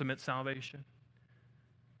 your ultimate salvation,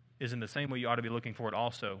 is in the same way you ought to be looking forward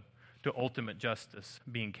also to ultimate justice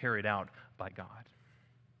being carried out by God.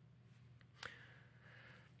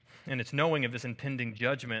 And it's knowing of this impending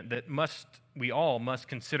judgment that we all must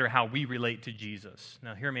consider how we relate to Jesus.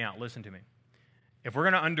 Now hear me out, listen to me. If we're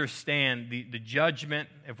going to understand the judgment,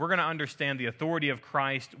 if we're going to understand the authority of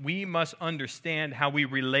Christ, we must understand how we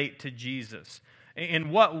relate to Jesus.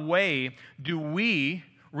 In what way do we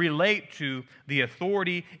relate to the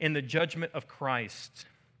authority and the judgment of Christ?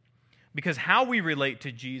 Because how we relate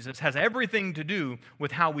to Jesus has everything to do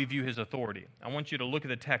with how we view his authority. I want you to look at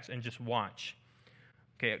the text and just watch.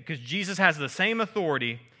 Okay, because Jesus has the same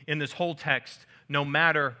authority in this whole text, no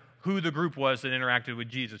matter who the group was that interacted with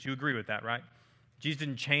Jesus. You agree with that, right? Jesus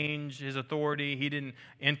didn't change his authority. He didn't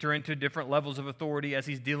enter into different levels of authority as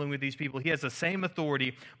he's dealing with these people. He has the same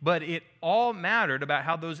authority, but it all mattered about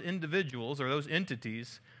how those individuals or those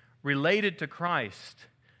entities related to Christ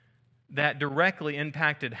that directly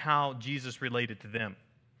impacted how Jesus related to them.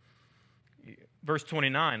 Verse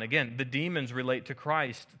 29, again, the demons relate to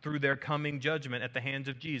Christ through their coming judgment at the hands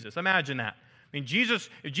of Jesus. Imagine that. I mean,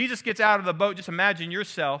 if Jesus gets out of the boat, just imagine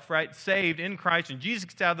yourself, right, saved in Christ, and Jesus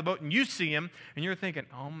gets out of the boat, and you see him, and you're thinking,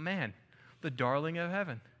 oh man, the darling of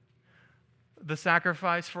heaven, the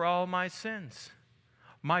sacrifice for all my sins,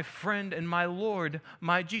 my friend and my Lord,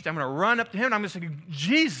 my Jesus. I'm going to run up to him, and I'm going to say,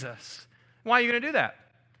 Jesus. Why are you going to do that?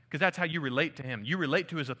 Because that's how you relate to him. You relate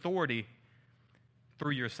to his authority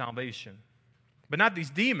through your salvation. But not these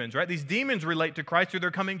demons, right? These demons relate to Christ through their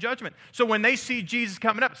coming judgment. So when they see Jesus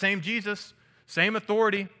coming up, same Jesus, same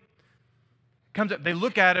authority, comes up, they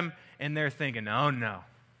look at him and they're thinking, oh no,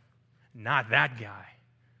 not that guy.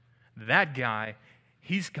 That guy,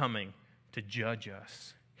 he's coming to judge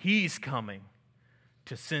us. He's coming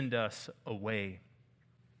to send us away.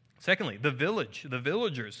 Secondly, the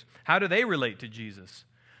villagers, how do they relate to Jesus?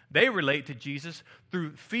 They relate to Jesus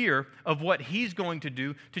through fear of what he's going to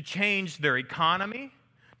do to change their economy,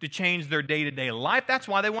 to change their day-to-day life. That's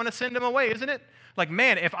why they want to send him away, isn't it? Like,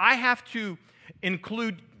 man, if I have to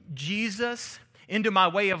include Jesus into my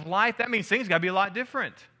way of life, that means things got to be a lot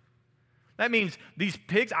different. That means these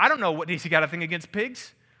pigs, I don't know what he's got a thing against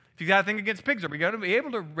pigs. If If you got a thing against pigs, are we going to be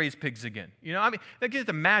able to raise pigs again? Just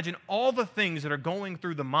imagine all the things that are going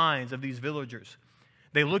through the minds of these villagers.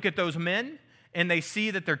 They look at those men, and they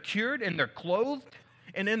see that they're cured, and they're clothed,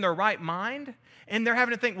 and in their right mind, and they're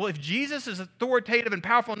having to think, well, if Jesus is authoritative and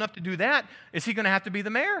powerful enough to do that, is he going to have to be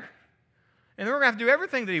the mayor? And then we're going to have to do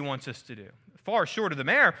everything that he wants us to do. Far short of the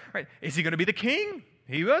mayor, right? Is he going to be the king?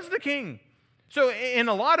 He was the king. So in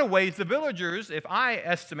a lot of ways, the villagers, if I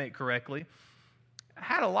estimate correctly,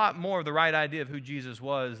 had a lot more of the right idea of who Jesus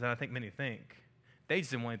was than I think many think. They just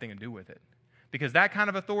didn't want anything to do with it. Because that kind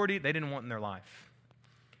of authority, they didn't want in their life.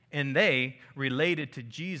 And they related to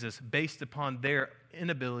Jesus based upon their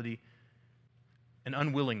inability and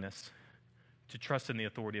unwillingness to trust in the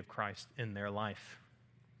authority of Christ in their life.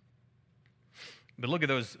 But look at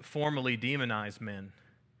those formerly demonized men.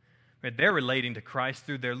 Right? They're relating to Christ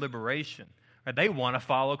through their liberation. Right? They want to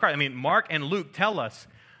follow Christ. Mark and Luke tell us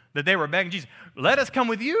that they were begging Jesus, let us come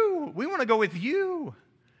with you. We want to go with you.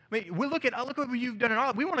 Look at what you've done in our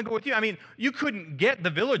life. We want to go with you. You couldn't get the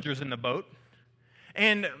villagers in the boat.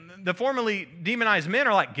 And the formerly demonized men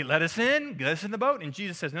are like, let us in the boat. And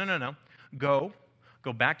Jesus says, no. Go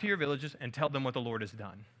back to your villages and tell them what the Lord has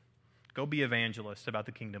done. Go be evangelists about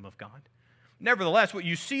the kingdom of God. Nevertheless, what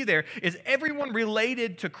you see there is everyone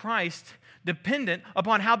related to Christ dependent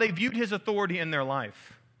upon how they viewed his authority in their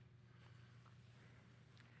life.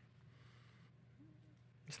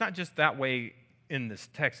 It's not just that way in this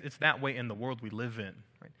text, it's that way in the world we live in.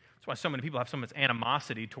 Right? That's why so many people have so much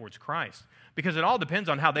animosity towards Christ, because it all depends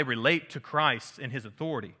on how they relate to Christ and his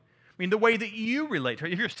authority. The way that you relate to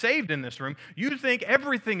it. If you're saved in this room, you think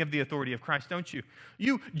everything of the authority of Christ, don't you?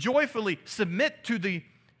 You joyfully submit to the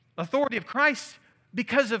authority of Christ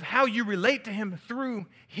because of how you relate to him through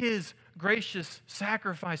his gracious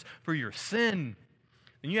sacrifice for your sin.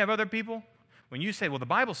 And you have other people, when you say, well, the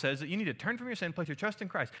Bible says that you need to turn from your sin, place your trust in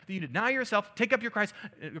Christ, that you deny yourself, take up your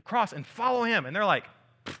cross, and follow him. And they're like,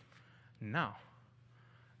 no,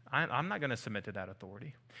 I'm not going to submit to that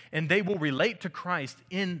authority. And they will relate to Christ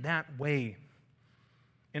in that way.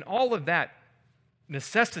 And all of that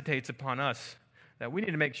necessitates upon us that we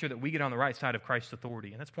need to make sure that we get on the right side of Christ's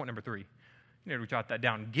authority. And that's point number 3. You need to jot that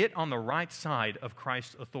down. Get on the right side of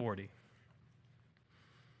Christ's authority.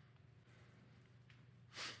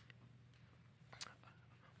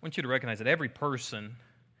 I want you to recognize that every person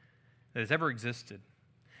that has ever existed,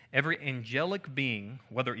 every angelic being,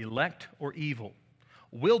 whether elect or evil,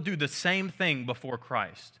 will do the same thing before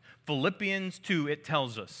Christ. Philippians 2, it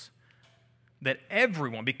tells us that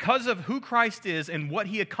everyone, because of who Christ is and what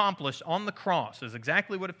he accomplished on the cross, is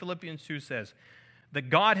exactly what Philippians 2 says, that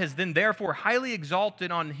God has then therefore highly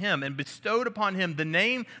exalted on him and bestowed upon him the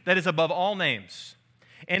name that is above all names.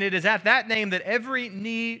 And it is at that name that every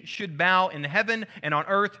knee should bow in heaven and on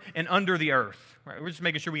earth and under the earth. Right? We're just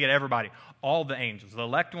making sure we get everybody, all the angels, the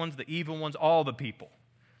elect ones, the evil ones, all the people.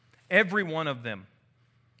 Every one of them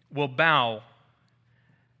will bow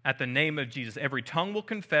at the name of Jesus. Every tongue will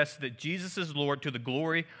confess that Jesus is Lord to the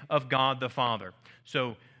glory of God the Father.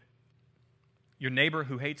 So, your neighbor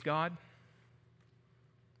who hates God,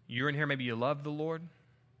 you're in here, maybe you love the Lord.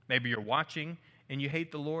 Maybe you're watching and you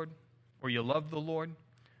hate the Lord, or you love the Lord.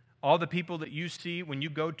 All the people that you see when you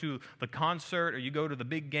go to the concert or you go to the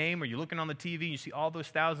big game or you're looking on the TV and you see all those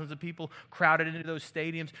thousands of people crowded into those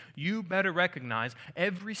stadiums, you better recognize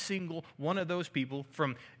every single one of those people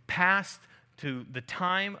from past to the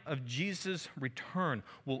time of Jesus' return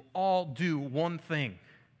will all do one thing.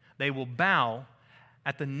 They will bow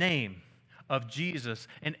at the name of Jesus,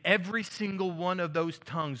 and every single one of those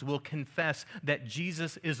tongues will confess that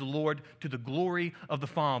Jesus is Lord to the glory of the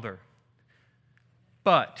Father.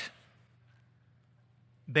 But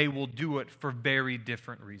they will do it for very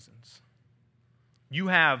different reasons. You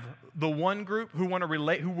have the one group who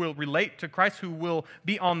will relate to Christ, who will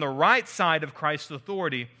be on the right side of Christ's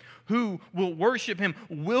authority, who will worship him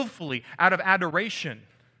willfully out of adoration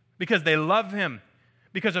because they love him,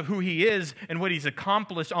 because of who he is and what he's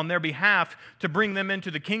accomplished on their behalf to bring them into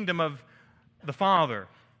the kingdom of the Father.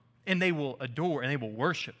 And they will adore and they will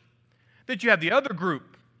worship. That you have the other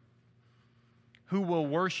group who will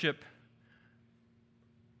worship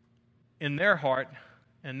in their heart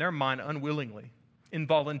and their mind unwillingly,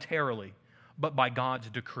 involuntarily, but by God's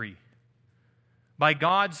decree. By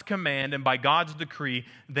God's command and by God's decree,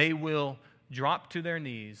 they will drop to their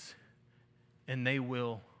knees and they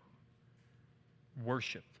will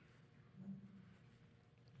worship.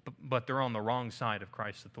 But they're on the wrong side of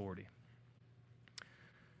Christ's authority.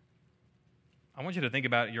 I want you to think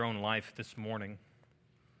about your own life this morning.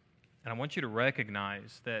 And I want you to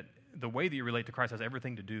recognize that the way that you relate to Christ has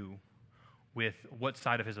everything to do with what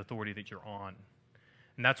side of his authority that you're on.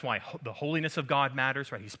 And that's why the holiness of God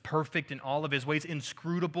matters, right? He's perfect in all of his ways,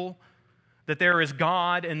 inscrutable. That there is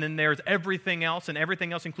God, and then there's everything else, and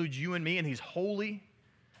everything else includes you and me, and he's holy,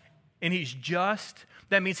 and he's just.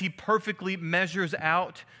 That means he perfectly measures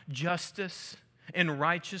out justice and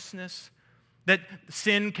righteousness, that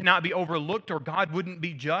sin cannot be overlooked or God wouldn't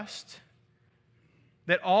be just.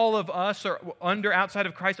 That all of us are outside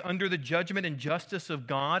of Christ, under the judgment and justice of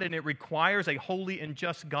God, and it requires a holy and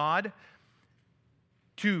just God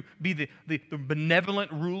to be the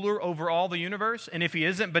benevolent ruler over all the universe. And if he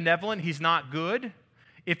isn't benevolent, he's not good.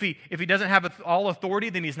 If he doesn't have all authority,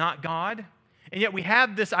 then he's not God. And yet we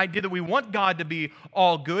have this idea that we want God to be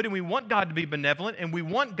all good, and we want God to be benevolent, and we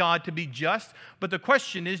want God to be just. But the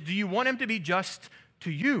question is, do you want him to be just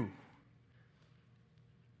to you?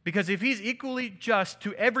 Because if he's equally just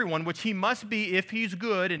to everyone, which he must be if he's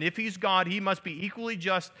good, and if he's God, he must be equally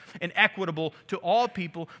just and equitable to all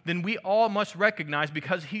people, then we all must recognize,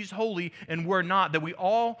 because he's holy and we're not, that we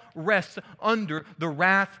all rest under the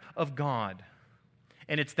wrath of God.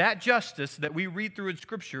 And it's that justice that we read through in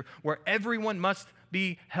Scripture where everyone must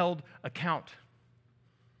be held account.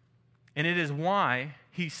 And it is why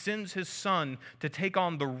he sends his Son to take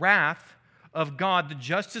on the wrath of God, the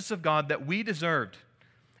justice of God that we deserved.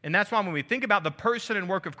 And that's why when we think about the person and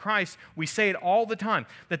work of Christ, we say it all the time,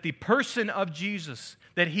 that the person of Jesus,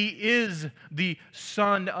 that he is the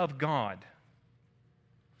Son of God,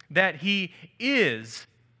 that he is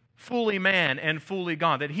fully man and fully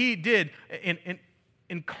God, that he did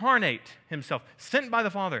incarnate himself, sent by the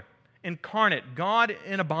Father, incarnate, God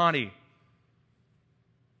in a body.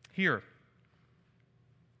 Here,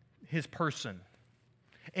 his person.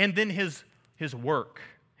 And then his work.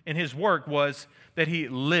 And his work was that he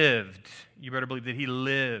lived. You better believe that he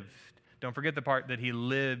lived. Don't forget the part that he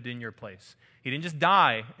lived in your place. He didn't just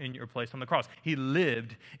die in your place on the cross. He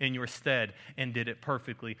lived in your stead and did it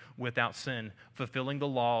perfectly without sin, fulfilling the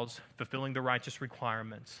laws, fulfilling the righteous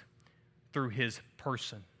requirements through his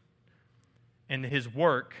person. And his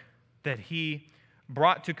work that he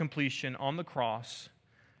brought to completion on the cross,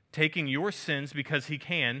 taking your sins because he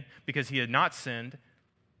can, because he had not sinned,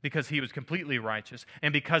 because he was completely righteous,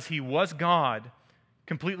 and because he was God,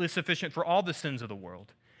 completely sufficient for all the sins of the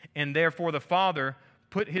world. And therefore the Father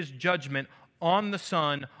put his judgment on the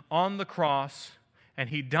Son, on the cross, and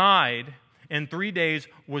he died, and 3 days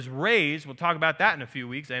was raised. We'll talk about that in a few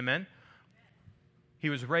weeks, amen? He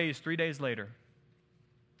was raised 3 days later,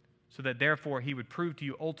 so that therefore he would prove to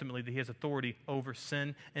you ultimately that he has authority over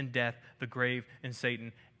sin and death, the grave and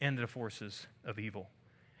Satan, and the forces of evil.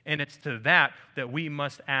 And it's to that we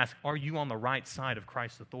must ask, are you on the right side of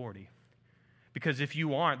Christ's authority? Because if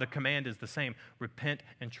you aren't, the command is the same. Repent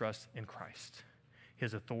and trust in Christ,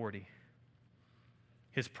 his authority,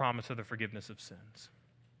 his promise of the forgiveness of sins.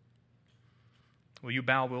 Will you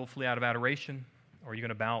bow willfully out of adoration, or are you going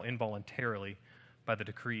to bow involuntarily by the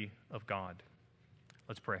decree of God?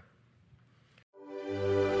 Let's pray.